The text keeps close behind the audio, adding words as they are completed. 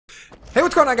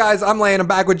what's going on, guys? I'm Lane. I'm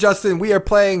back with Justin. We are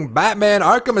playing Batman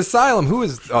Arkham Asylum. Who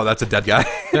is... Oh, that's a dead guy.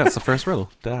 Yeah, it's the first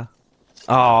riddle. Duh.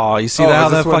 Oh, you see how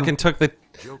that fucking took the...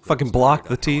 Fucking blocked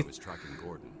the teeth?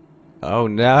 Oh,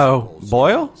 no.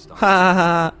 Boyle? Ha ha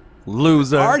ha.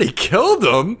 Loser. Already killed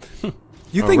him?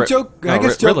 You think Joker... I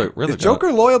guess Joker... Is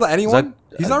Joker loyal to anyone?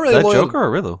 He's not really loyal. Is that Joker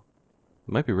or Riddler?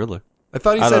 It might be Riddler. I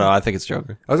thought he said... I don't know. I think it's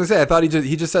Joker. I was going to say, I thought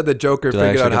he just said that Joker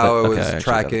figured out how it was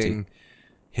tracking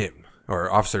him. Or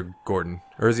Officer Gordon.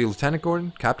 Or is he Lieutenant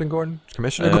Gordon? Captain Gordon?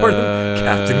 Commissioner Gordon?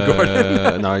 Captain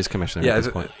Gordon? No, he's Commissioner at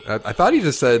this point. I thought he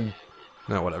just said...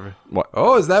 No, whatever. What?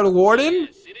 Oh, is that a warden?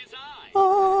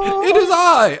 It is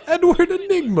I, Edward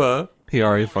Enigma. He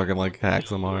already fucking like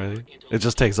hacks him already. It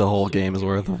just takes a whole game's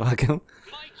worth of fucking...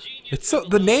 It's so...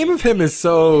 The name of him is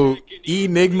so...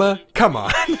 Enigma? Come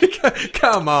on.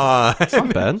 Come on. It's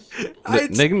not bad.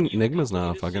 Enigma's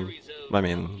not a fucking... I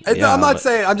mean, yeah, I'm not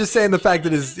saying. I'm just saying the fact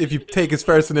that if you take his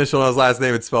first initial and his last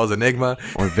name, it spells Enigma.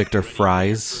 Or Victor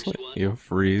Fries. You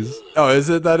freeze. Oh, is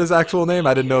it that his actual name?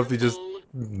 I didn't know if he just.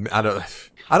 I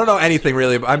don't know anything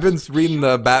really. But I've been reading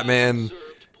the Batman.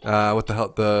 What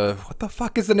the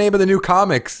fuck is the name of the new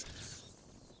comics?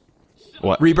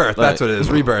 What? Rebirth. That's what it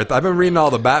is. Rebirth. I've been reading all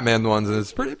the Batman ones, and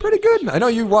it's pretty good. I know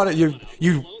you want to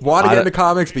get into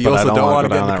comics, but you also don't want to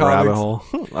get into comics. Rabbit hole.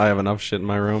 I have enough shit in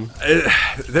my room.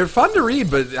 They're fun to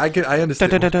read, but I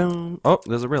understand. Oh,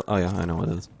 there's a real. Oh yeah, I know what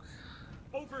it is.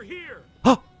 Over here.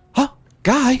 Oh,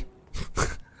 guy.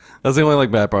 That's the only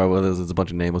like bad part with it is it's a bunch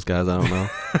of nameless guys. I don't know.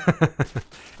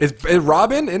 Is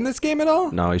Robin in this game at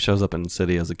all? No, he shows up in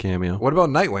City as a cameo. What about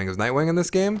Nightwing? Is Nightwing in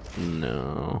this game?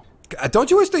 No.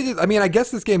 Don't you wish they did? I mean, I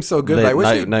guess this game's so good. But I wish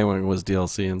Nightwing was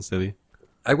DLC in City.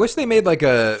 I wish they made like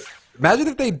a... Imagine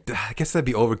if they... I guess that'd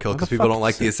be overkill because people don't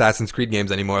like the Assassin's Creed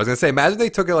games anymore. I was going to say, imagine they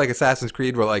took it like Assassin's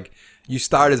Creed where like you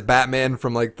start as Batman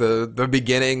from like the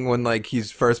beginning when like he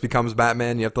first becomes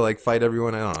Batman. You have to like fight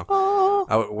everyone. I don't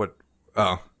know.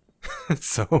 Oh. It's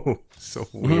so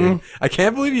weird. I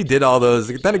can't believe you did all those.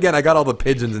 Then again, I got all the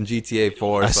pigeons in GTA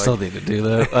 4. I still need to do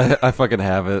that. I fucking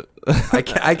have it. I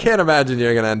can't imagine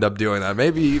you're gonna end up doing that.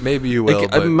 Maybe you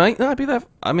will. It might not be that.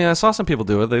 I mean, I saw some people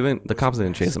do it. The cops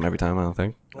didn't chase them every time. I don't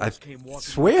think. I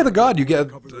swear to God, you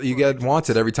get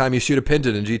wanted every time you shoot a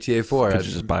pigeon in GTA 4. Did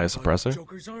you just buy a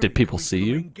suppressor? Did people see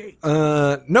you?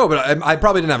 No, but I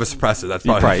probably didn't have a suppressor. That's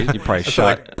probably you probably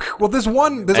shot. Well, there's a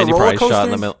roller coaster. Shot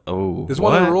in the middle. Oh, there's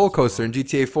one on a roller coaster in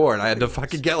GTA 4, and I had to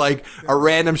fucking get like a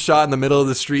random shot in the middle of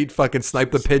the street, fucking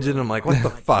snipe the pigeon. I'm like, what the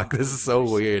fuck? This is so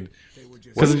weird.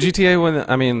 Because in GTA,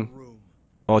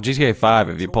 GTA 5,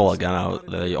 if you pull a gun out,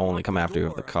 they only come after you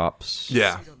with the cops.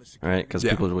 Yeah. Right? Because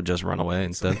people would just run away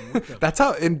instead. That's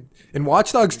how in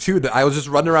Watch Dogs 2 that I was just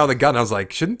running around with a gun. I was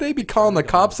like, shouldn't they be calling the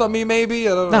cops on me? Maybe.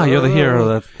 No, you're the hero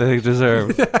that they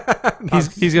deserve.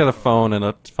 He's got a phone and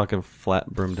a fucking flat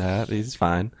brimmed hat. He's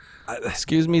fine.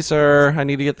 Excuse me, sir. I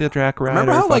need to get the track right.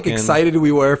 Remember how like excited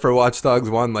we were for Watch Dogs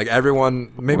 1? Like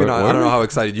everyone, maybe not. I don't know how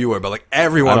excited you were, but like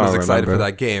everyone was excited for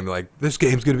that game. Like this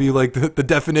game's gonna be like the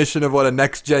definition of what a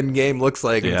next gen game looks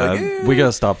like. Yeah, it's like, we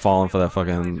gotta stop falling for that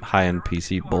fucking high end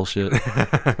PC bullshit.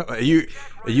 Are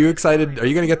you excited? Are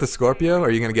you gonna get the Scorpio? Or are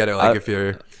you gonna get it like if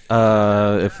you're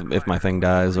if my thing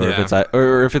dies or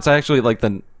if it's actually like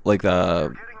the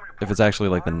if it's actually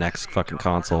like the next fucking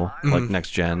console, like next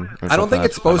gen. I don't think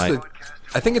it's supposed to.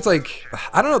 I think it's like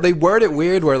I don't know. They word it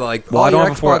weird where like. Well, I don't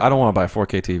want to buy a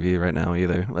 4K TV right now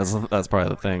either. That's probably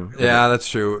the thing. Yeah, that's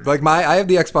true. Like I have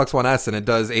the Xbox One S and it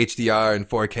does HDR and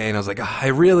 4K, and I was like, I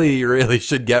really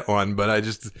should get one, but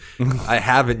I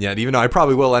haven't yet. Even though I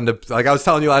probably will end up. Like I was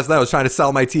telling you last night, I was trying to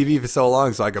sell my TV for so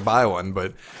long so I could buy one,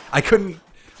 but I couldn't.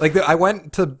 Like I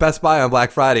went to Best Buy on Black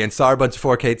Friday and saw a bunch of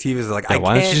 4K TVs. Like, why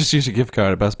don't you just use a gift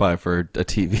card at Best Buy for a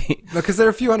TV? No, because they're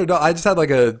a few $100. I just had like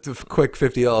a quick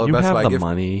 $50 Best Buy gift.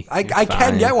 Money. I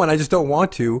can get one. I just don't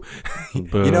want to.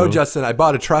 You know, Justin, I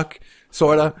bought a truck,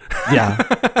 sorta. Yeah.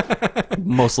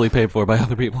 Mostly paid for by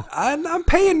other people. I'm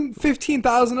paying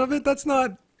 $15,000 of it. That's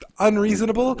not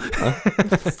unreasonable.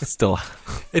 Still,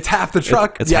 it's half the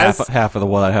truck. It's half of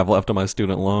what I have left of my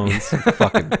student loans.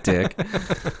 Fucking dick.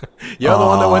 You're the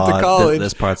one that went to college.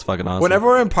 This part's fucking awesome. Whenever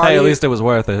we're in party, hey, at least it was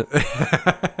worth it.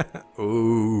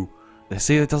 Ooh.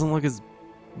 See, it doesn't look as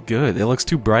good. It looks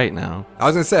too bright now. I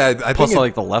was gonna say, I plus think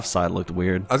like the left side looked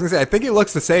weird. I was gonna say, I think it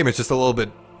looks the same. It's just a little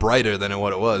bit brighter than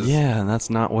what it was. Yeah, and that's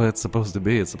not what it's supposed to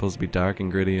be. It's supposed to be dark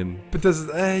and gritty and. But does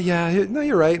yeah? No,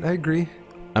 you're right. I agree.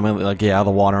 I mean, like, yeah,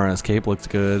 the water on his cape looked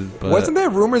good, but... Wasn't there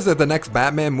rumors that the next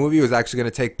Batman movie was actually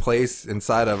going to take place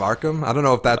inside of Arkham? I don't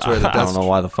know if that's where I don't know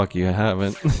why the fuck you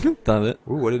haven't done it.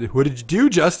 Ooh, what did you do,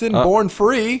 Justin? Born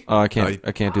free. Oh, I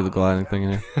can't do the gliding thing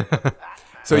here.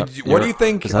 So, what do you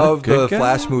think is that a of good the guy?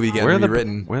 Flash movie getting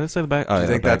rewritten? Where do they say the back? Oh, Do yeah, you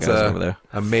think the bad that's guy's over there.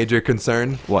 a major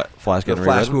concern? What? Flash The getting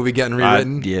Flash rewritten? movie getting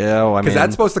rewritten? Yeah, well, I mean, Because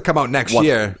that's supposed to come out next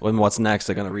year. And what's next?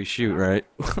 They're gonna reshoot, right?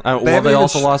 haven't Well, they even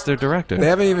also lost their director. They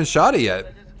haven't even shot it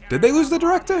yet. Did they lose the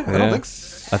director? I don't think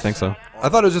so. I think so. I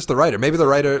thought it was just the writer. Maybe the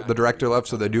director left,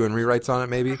 so they're doing rewrites on it.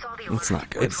 Maybe It's not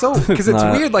good. it's so because it's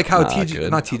not- weird, like how not TJ,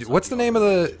 good. not TJ. What's the name of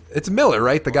the? It's Miller,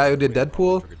 right? The guy who did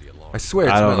Deadpool. I swear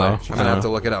it's I don't Miller. know. I'm gonna have to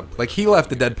look it up. Like he left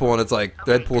the Deadpool, and it's like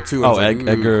Deadpool 2. And Oh, it's like, ooh.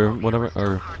 Edgar, whatever,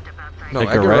 or No,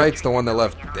 Edgar Edgar Wright? Wright's the one that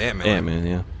left. Damn it. Ant-Man,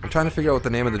 yeah. I'm trying to figure out what the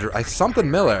name of the.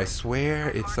 Something Miller. I swear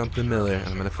it's something Miller.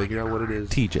 I'm gonna figure out what it is.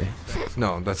 TJ.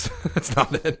 No, that's that's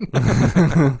not it.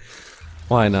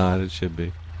 Why not? It should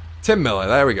be. Tim Miller.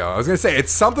 There we go. I was gonna say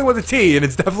it's something with a T, and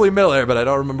it's definitely Miller, but I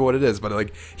don't remember what it is. But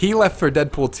like he left for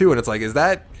Deadpool 2, and it's like, is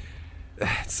that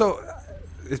so?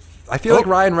 I feel like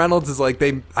Ryan Reynolds is like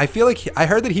I feel like I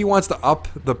heard that he wants to up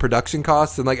the production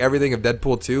costs and like everything of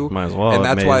Deadpool 2. Might as well. And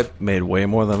that's why. Made way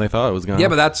more than they thought it was gonna. Yeah,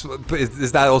 but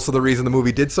is that also the reason the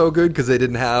movie did so good? Because they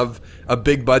didn't have a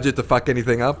big budget to fuck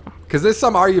anything up? Because there's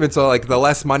some arguments, so like the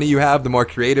less money you have, the more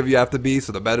creative you have to be,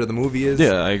 so the better the movie is.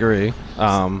 Yeah, I agree.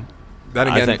 Then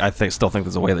again, I still think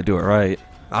there's a way to do it right.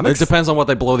 I'm It depends on what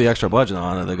they blow the extra budget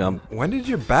on. They're gonna, when did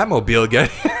your Batmobile get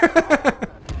here?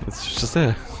 it's just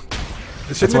there.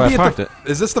 Shouldn't why it be I at parked it.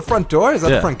 Is this the front door? Is that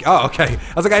the Yeah. front? Oh, okay.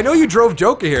 I was like, I know you drove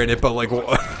Joker here in it, but like,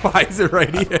 why is it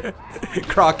right here?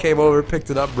 Croc came over, picked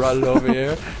it up, brought it over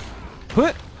here.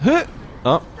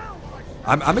 Oh,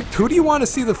 Who do you want to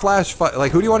see the Flash fight?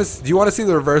 Like, who do you want to? Do you want to see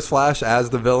the Reverse Flash as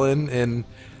the villain in?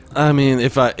 I mean,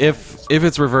 if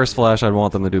it's Reverse Flash, I'd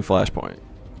want them to do Flashpoint.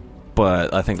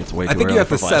 But I think it's way too think you early have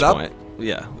for to set up- Flashpoint.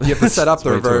 Yeah, You have to set up It's the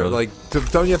way too reverse. early.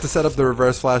 Like, don't you have to set up the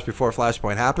Reverse Flash before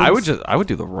Flashpoint happens? I would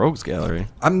do the Rogues Gallery.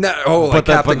 I'm not. Oh, like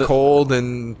Captain Cold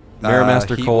and Mirror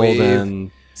Master Heat Cold Wave, and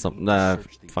something.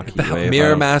 Fuck Heat Wave.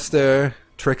 Mirror Master,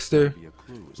 Trickster.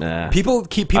 Nah. People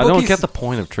I don't keep get the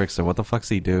point of Trickster. What the fuck's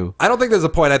he do? I don't think there's a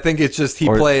point. I think it's just he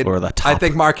Or played. the I top.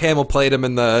 think Mark Hamill played him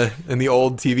in the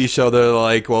old TV show. They're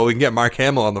like, well, we can get Mark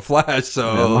Hamill on the Flash,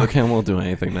 so Yeah, Mark Hamill won't do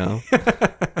anything now.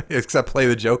 except play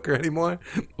the Joker anymore.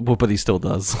 Well, but he still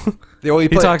does. He He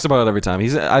play- talks about it every time.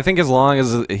 I think as long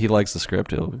as he likes the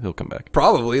script, he'll come back.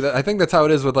 Probably. I think that's how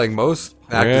it is with like most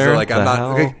actors. Where They're like, I'm the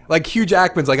not hell? like Hugh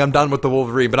Jackman's like, I'm done with the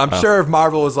Wolverine. But I'm sure if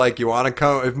Marvel was like, you want to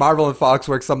come? If Marvel and Fox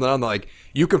work something on, they're like,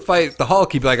 you could fight the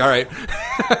Hulk. He'd be like, all right,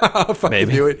 I'll fucking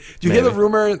Maybe. do it. Do you hear the Maybe.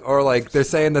 rumor, or like they're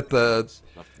saying that the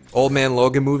Old Man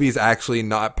Logan movie is actually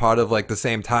not part of like the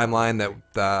same timeline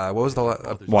that what was the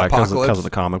Why? Because Apocalypse? of the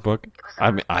comic book.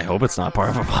 I mean, I hope it's not part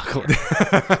of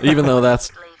Apocalypse. Even though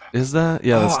that's that?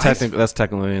 Yeah, Oh, that's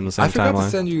technically in the same I forgot to timeline.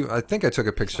 send you. I think I took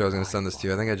a picture. I was going to send this to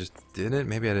you. I think I just didn't.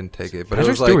 Maybe I didn't take it. But it Patrick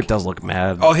was like, Stewart does look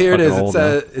mad. oh, here it fucking is.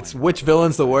 old It's which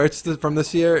villain's the worst from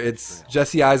this year? It's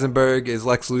Jesse Eisenberg is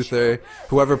Lex Luthor.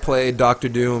 Whoever played Doctor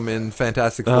Doom in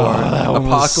Fantastic Four. that one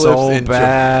was Apocalypse so and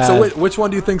bad. So which one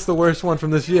do you think's the worst one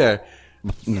from this year?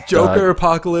 Joker,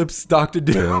 Apocalypse, Doctor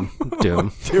Doom.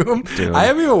 Doom. Doom. I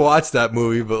haven't even watched that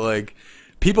movie, but like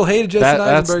people hated Jesse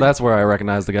Eisenberg. That's where I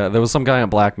recognize the guy. There was some guy in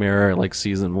Black Mirror, like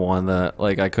season 1, that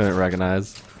like I couldn't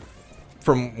recognize.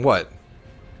 From what?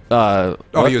 Oh,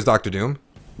 He was Doctor Doom.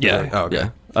 yeah. Oh, okay. Yeah.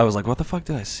 I was like, what the fuck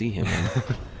did I see him in?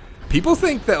 People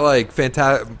think that like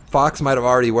Fox might have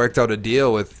already worked out a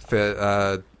deal with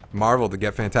Marvel to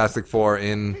get Fantastic Four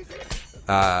in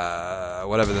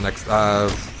whatever the next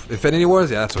Infinity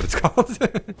Wars. Yeah, that's what it's called.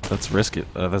 That's risky.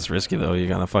 That's risky though. You're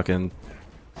gonna fucking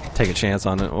take a chance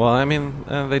on it. Well, I mean,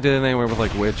 they did it anywhere with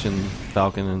like Witch and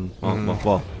Falcon and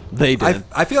well, they did.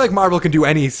 I feel like Marvel can do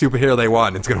any superhero they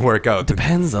want. It's gonna work out.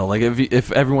 Depends though. Like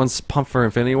if everyone's pumped for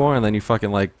Infinity War and then you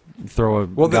fucking like throw a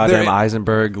Well, goddamn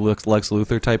Eisenberg Lex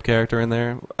Luthor type character in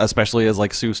there, especially as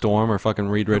like Sue Storm or fucking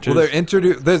Reed Richards. Well,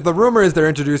 the rumor is they're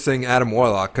introducing Adam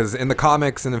Warlock because in the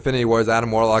comics in Infinity Wars, Adam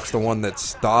Warlock's the one that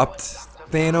stopped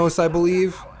Thanos, I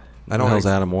believe. I Who don't. the hell's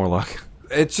Adam Warlock?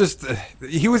 It's just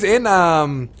he was in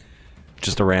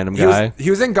Just a random He guy.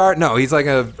 was in No, he's like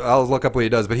I'll look up what he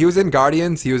does, but he was in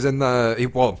Guardians. He was in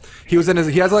he was in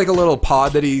he has like a little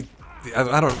pod that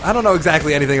I don't know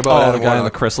exactly anything about Oh, Adam the guy in the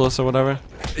Warlock. chrysalis or whatever.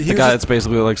 He The was guy just- that's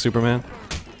basically like Superman.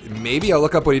 Maybe I'll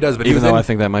look up what he does, but he Even was though in, I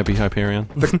think that might be Hyperion.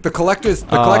 the collector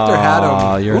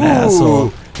had him. You're an asshole.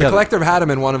 The Yeah. collector had him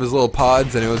in one of his little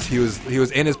pods, and he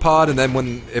was in his pod, and then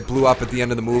when it blew up at the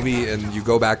end of the movie, and you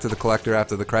go back to the collector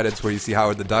after the credits where you see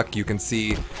Howard the Duck, you can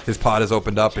see his pod has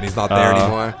opened up and he's not there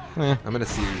anymore. I'm gonna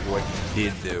see what he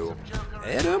did do.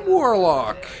 Adam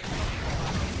Warlock.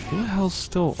 Who the hell's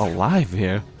still alive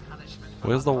here?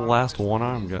 Where's the last one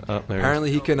arm guy? Up there.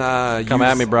 Apparently he can Come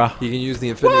at me, brah. He can use the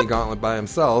Infinity Gauntlet by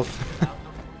himself.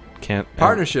 Can't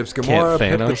Partnerships, Gamora,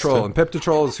 Pip Thanos Patrol. too? And Pip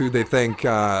Patrol is who they think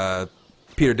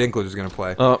Peter Dinklage is going to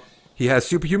play. Oh, He has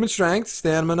superhuman strength,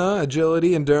 stamina,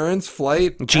 agility, endurance,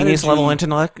 flight, genius energy, level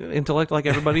intellect like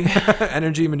everybody.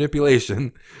 energy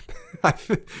manipulation.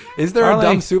 Is there Are a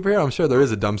dumb they? superhero? I'm sure there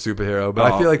is a dumb superhero,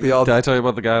 but I feel like they all. Did I tell you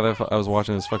about the guy that I was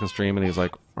watching his fucking stream and he was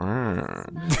like, "Arr."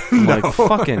 I'm like,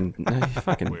 fucking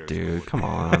dude, come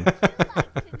on.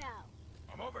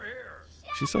 I'm over here.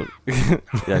 She's so.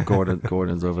 Yeah,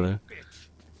 Gordon's over there.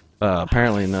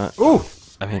 Apparently not. Ooh,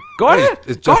 I mean, Gordon!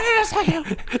 It's Gordon is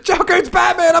like Joker, it's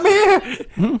Batman. I'm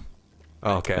here.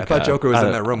 Oh, okay, I thought Joker was in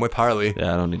I- that room with Harley.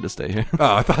 Yeah, I don't need to stay here.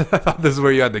 Oh, I thought this is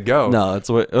where you had to go. No, it's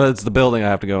the building I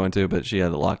have to go into, but she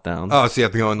had it locked down. Oh, so you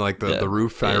have to go in like Yeah. the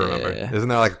roof. I Yeah, remember. yeah. Isn't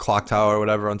there like a clock tower or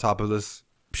whatever on top of this?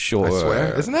 Sure. I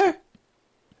swear, isn't there?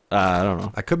 I don't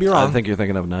know. I could be wrong. I think you're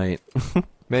thinking of Night,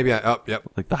 Maybe I. Oh, yep.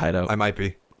 like the hideout. I might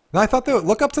be. No, I thought they would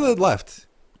look up to the left,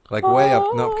 like way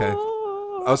up. No, okay.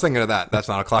 I was thinking of that. That's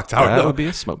not a clock tower. That though. would be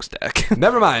a smokestack.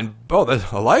 Never mind. Oh, there's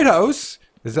a lighthouse.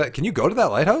 Is that? Can you go to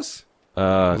that lighthouse?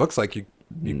 It looks like you.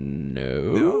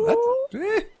 No.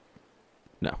 That's,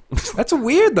 No. that's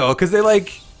weird though, because they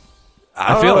like.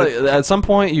 I feel know. like at some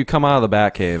point you come out of the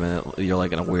Batcave and you're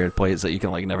like in a weird place that you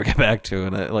can like never get back to,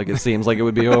 and it seems like it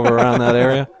would be over around that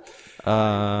area.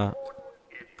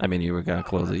 I mean, you were gonna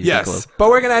close it. You Yes, close. but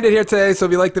we're gonna end it here today. So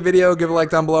if you like the video, give a like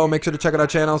down below. Make sure to check out our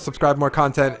channel, subscribe for more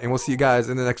content, and we'll see you guys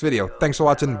in the next video. Thanks for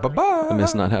watching. Bye bye. I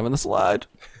miss not having the slide.